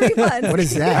 Tax refunds. What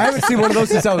is I that? haven't seen one of those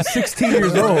since I was 16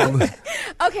 years old.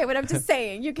 Okay, but I'm just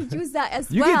saying you could use that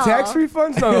as You well. get tax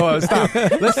refunds? No, stop.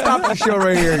 Let's stop the show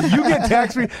right here. You get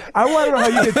tax refunds. I want to know how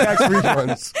you get tax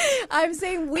refunds. I'm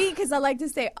saying we because I like to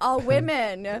say all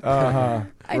women. Uh-huh.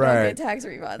 I don't get tax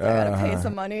refunds. I gotta pay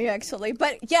some money actually.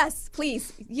 But yes,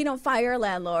 please, fire a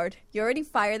landlord. You already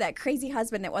fired that crazy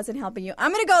husband that wasn't helping you.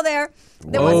 I'm gonna go there.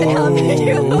 That wasn't helping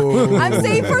you. I'm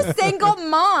saying for single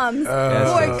moms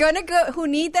who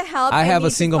need the help. I and have need a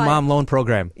to single find- mom loan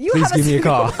program. You Please have a give me a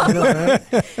call.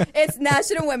 It's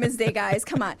National Women's Day, guys.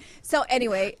 Come on. So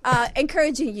anyway,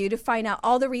 encouraging you to find out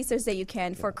all the research that you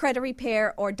can for credit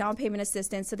repair or down payment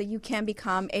assistance so that you can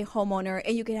become a homeowner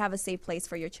and you can have a safe place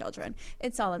for your children.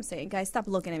 It's all I'm saying, guys. Stop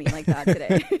looking at me like that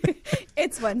today.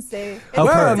 It's Wednesday. It's Well,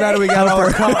 Wednesday. now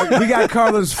that we got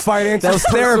Carla's finances, That was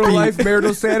personal therapy. life,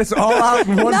 marital status, all out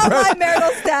in one Not breath. my marital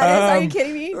status. Are you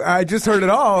kidding me? I just heard it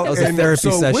all. That was a And therapy so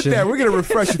with session. that, we're going to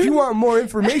refresh. If you want more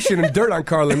information and dirt on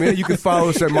Carla, man, you can follow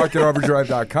us at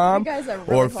marketoverdrive.com You guys are really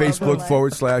or horrible,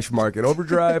 Facebook.com/Market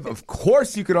Overdrive. Of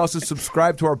course, you can also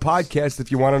subscribe to our podcast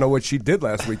if you want to know what she did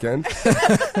last weekend,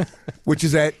 which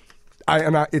is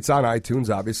it's on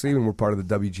iTunes, obviously, and we're part of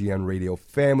the WGN radio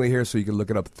family here, so you can look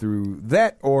it up through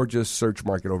that or just search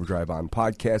Market Overdrive on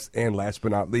podcast. And last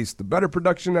but not least, the better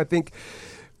production, I think,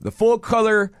 the full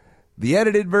color, the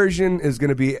edited version is going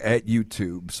to be at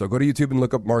YouTube. So go to YouTube and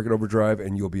look up Market Overdrive,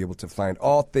 and you'll be able to find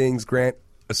all things grant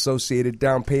associated,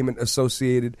 down payment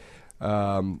associated,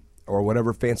 or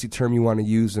whatever fancy term you want to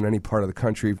use in any part of the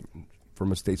country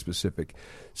from a state specific.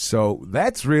 So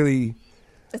that's really...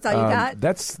 That's all you got?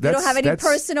 You don't have any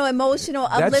personal, emotional,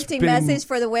 uplifting message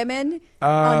for the women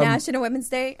on National Women's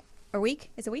Day? Or week?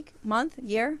 Is it week? Month?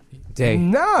 Year? Day.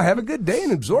 No, have a good day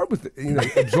and absorb with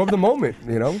it. Absorb the moment.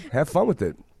 Have fun with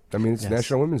it. I mean, it's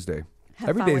National Women's Day.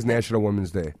 Every day is National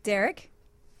Women's Day. Derek?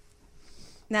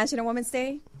 National Women's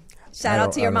Day? Shout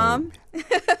out to your mom?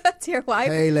 To your wife?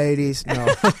 Hey, ladies.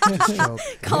 No, just joke.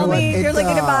 Call me if you're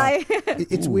looking to buy.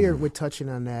 It's weird we're touching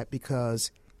on that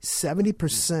because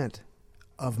 70%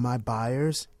 of my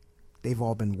buyers, they've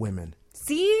all been women.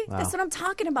 See? Wow. That's what I'm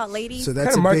talking about, ladies. So What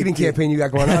that's kind of a marketing big deal. campaign you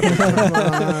got going on?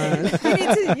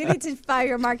 you need to fire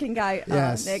your marketing guy,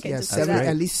 Yes, Nick. And yes. just do that.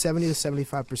 At least 70 to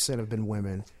 75% have been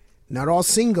women. Not all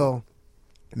single.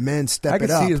 Men step I it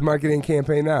can up. see his marketing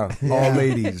campaign now. All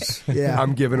ladies. Yeah.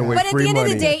 I'm giving away But at free the end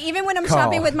money. of the day, even when I'm Call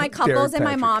shopping with my couples Derek and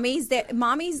my Patrick.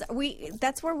 mommies,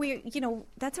 that's where we,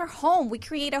 that's our home. We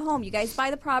create a home. You guys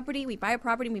buy the property, we buy a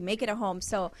property, we make it a home.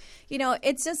 So,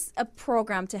 it's just a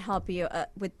program to help you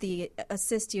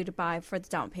assist you to buy for the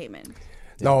down payment.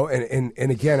 No, and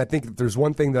again, I think there's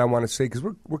one thing that I want to say because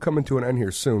we're coming to an end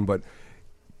here soon, but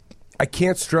I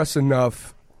can't stress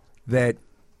enough that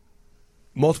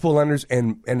multiple lenders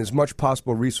and as much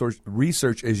possible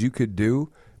research as you could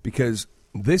do, because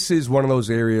this is one of those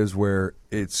areas where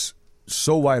it's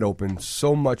so wide open,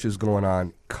 so much is going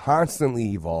on,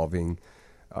 constantly evolving.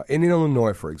 In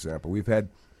Illinois, for example, we've had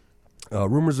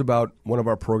rumors about one of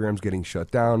our programs getting shut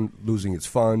down, losing its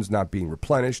funds, not being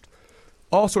replenished,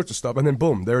 all sorts of stuff, and then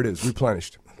boom, there it is,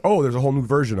 replenished. Oh, there's a whole new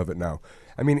version of it now.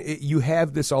 I mean, you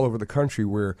have this all over the country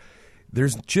where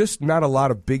there's just not a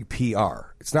lot of big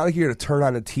PR. It's not like you're going to turn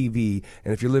on a TV,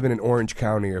 and if you're living in Orange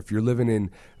County or if you're living in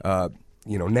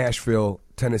Nashville,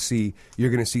 Tennessee, you're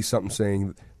going to see something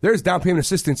saying, there's down payment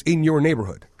assistance in your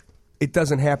neighborhood. It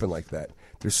doesn't happen like that.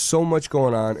 There's so much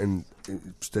going on and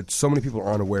that so many people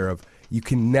are unaware of. You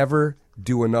can never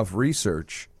do enough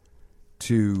research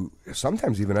to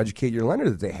sometimes even educate your lender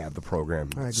that they have the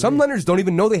program. Some lenders don't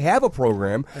even know they have a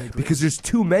program because there's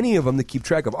too many of them to keep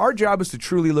track of. Our job is to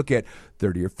truly look at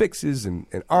 30-year fixes and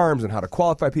ARMs and how to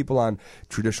qualify people on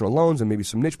traditional loans and maybe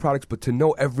some niche products, but to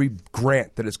know every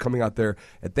grant that is coming out there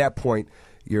at that point,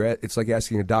 it's like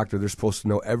asking a doctor. They're supposed to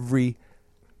know every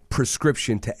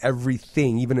prescription to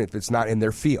everything, even if it's not in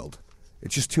their field.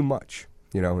 It's just too much,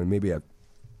 and maybe I've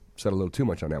said a little too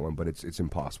much on that one, but it's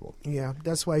impossible. Yeah,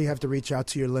 that's why you have to reach out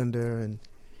to your lender and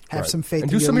Have some faith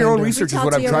and in do some of your own lender. research. Reach Is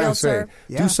what out I'm to your trying to say. realtor.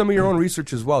 Yeah. Do some of your own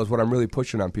research as well. Is what I'm really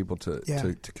pushing on people to Yeah.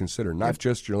 consider, not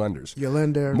just your lenders. Your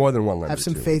lender. More than one lender. Have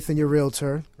some too. faith in your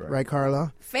realtor, right,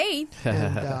 Carla? Faith.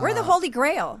 And, We're the Holy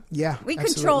Grail. Yeah, We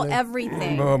control absolutely.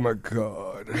 everything. Oh my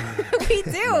God. We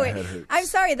My do. head hurts. I'm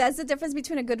sorry. That's the difference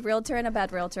between a good realtor and a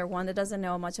bad realtor. One that doesn't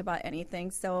know much about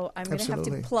anything. So I'm going to have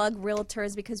to Absolutely. plug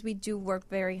realtors because we do work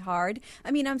very hard.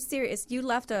 I mean, I'm serious. You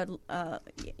left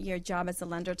your job as a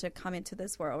lender to come into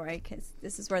this world, right? Because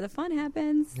this is where the fun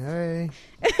happens. Hey.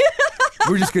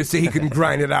 We're just gonna say he couldn't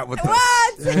grind it out with us.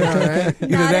 What? Yeah, right. Either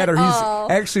Not that, or at all.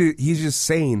 he's just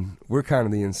sane. We're kind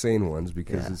of the insane ones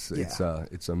because Yeah.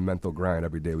 it's a mental grind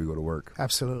every day we go to work.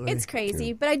 Absolutely. It's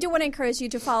crazy, but I do want to encourage you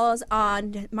to follow us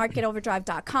on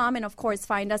marketoverdrive.com and, of course,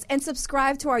 find us and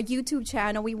subscribe to our YouTube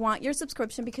channel. We want your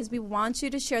subscription because we want you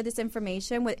to share this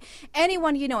information with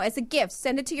anyone you know as a gift.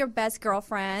 Send it to your best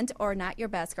girlfriend or not your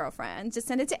best girlfriend. Just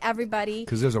send it to everybody.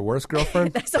 Because there's a worse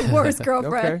girlfriend. That's the worst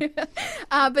girlfriend. Okay.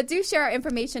 But do share our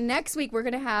information. Next week, we're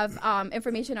going to have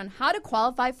information on how to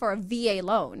qualify for a VA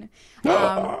loan.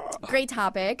 Great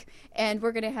topic. And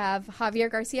we're going to have Javier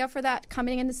Garcia for that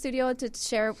coming in the studio to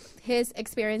share his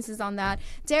experiences on that.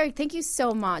 Derek, thank you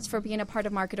so much for being a part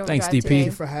of Market Overdrive Thanks, DP. today. Thank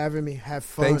you for having me. Have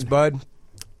fun. Thanks, bud.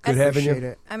 Good having you. Appreciate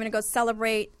it. I'm going to go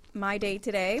celebrate my day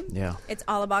today. Yeah. It's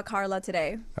all about Carla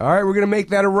today. All right, we're going to make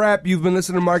that a wrap. You've been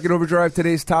listening to Market Overdrive.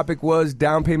 Today's topic was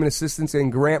down payment assistance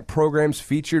and grant programs,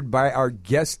 featured by our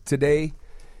guest today,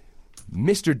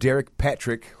 Mr. Derek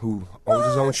Patrick, who owns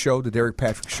his own show, The Derek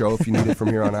Patrick Show, if you need it from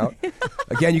here on out.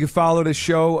 Again, you can follow this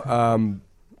show.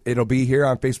 It'll be here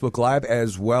on Facebook Live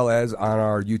as well as on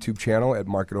our YouTube channel at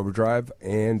Market Overdrive.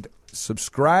 And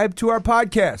subscribe to our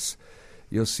podcast.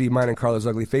 You'll see mine and Carla's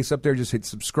ugly face up there. Just hit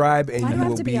subscribe, and Why do you I have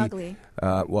will to be ugly?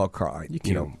 Well, Carl, you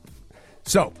cute. know.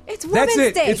 So It's that's Women's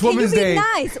it. Day. It's Can you Women's be Day.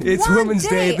 nice? It's One Women's Day.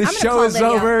 day. The I'm gonna show call is Lydia.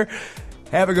 over.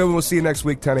 Have a good one. We'll see you next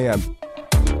week, 10 a.m.